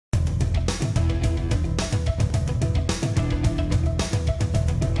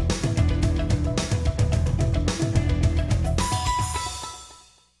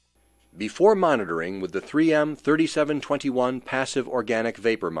Before monitoring with the 3M3721 passive organic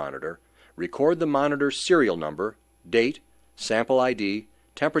vapor monitor, record the monitor's serial number, date, sample ID,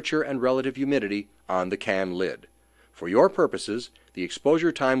 temperature and relative humidity on the can lid. For your purposes, the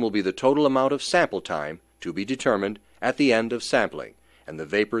exposure time will be the total amount of sample time to be determined at the end of sampling, and the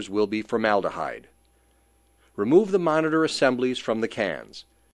vapors will be formaldehyde. Remove the monitor assemblies from the cans.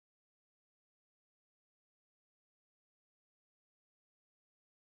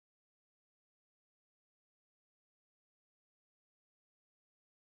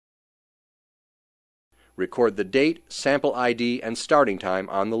 Record the date, sample ID, and starting time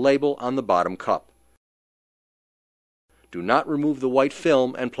on the label on the bottom cup. Do not remove the white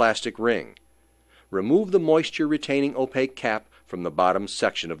film and plastic ring. Remove the moisture-retaining opaque cap from the bottom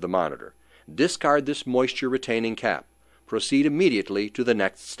section of the monitor. Discard this moisture-retaining cap. Proceed immediately to the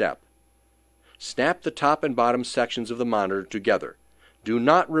next step. Snap the top and bottom sections of the monitor together. Do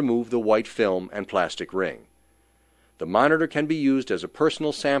not remove the white film and plastic ring. The monitor can be used as a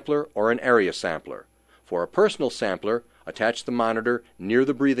personal sampler or an area sampler. For a personal sampler, attach the monitor near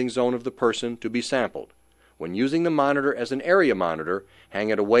the breathing zone of the person to be sampled. When using the monitor as an area monitor,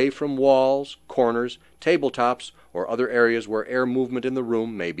 hang it away from walls, corners, tabletops, or other areas where air movement in the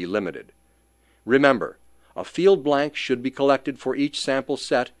room may be limited. Remember, a field blank should be collected for each sample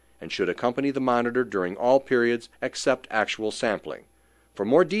set and should accompany the monitor during all periods except actual sampling. For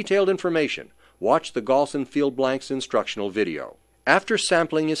more detailed information, watch the Galson Field Blanks instructional video. After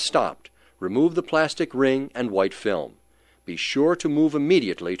sampling is stopped, remove the plastic ring and white film. Be sure to move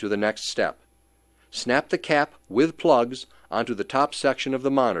immediately to the next step. Snap the cap with plugs onto the top section of the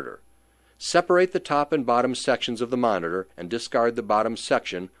monitor. Separate the top and bottom sections of the monitor and discard the bottom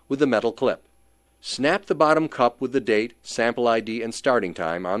section with the metal clip. Snap the bottom cup with the date, sample ID, and starting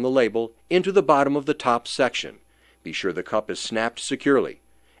time on the label into the bottom of the top section. Be sure the cup is snapped securely.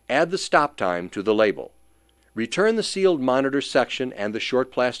 Add the stop time to the label. Return the sealed monitor section and the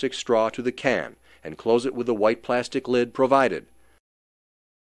short plastic straw to the can and close it with the white plastic lid provided.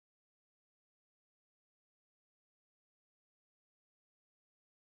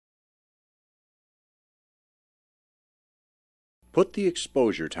 Put the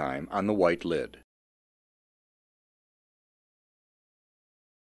exposure time on the white lid.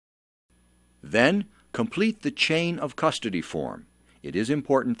 Then, complete the chain of custody form. It is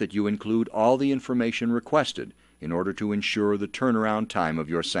important that you include all the information requested in order to ensure the turnaround time of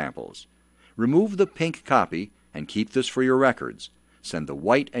your samples. Remove the pink copy and keep this for your records. Send the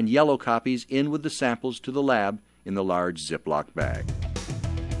white and yellow copies in with the samples to the lab in the large Ziploc bag.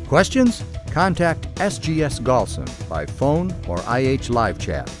 Questions? Contact SGS Galson by phone or IH Live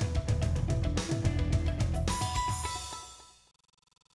Chat.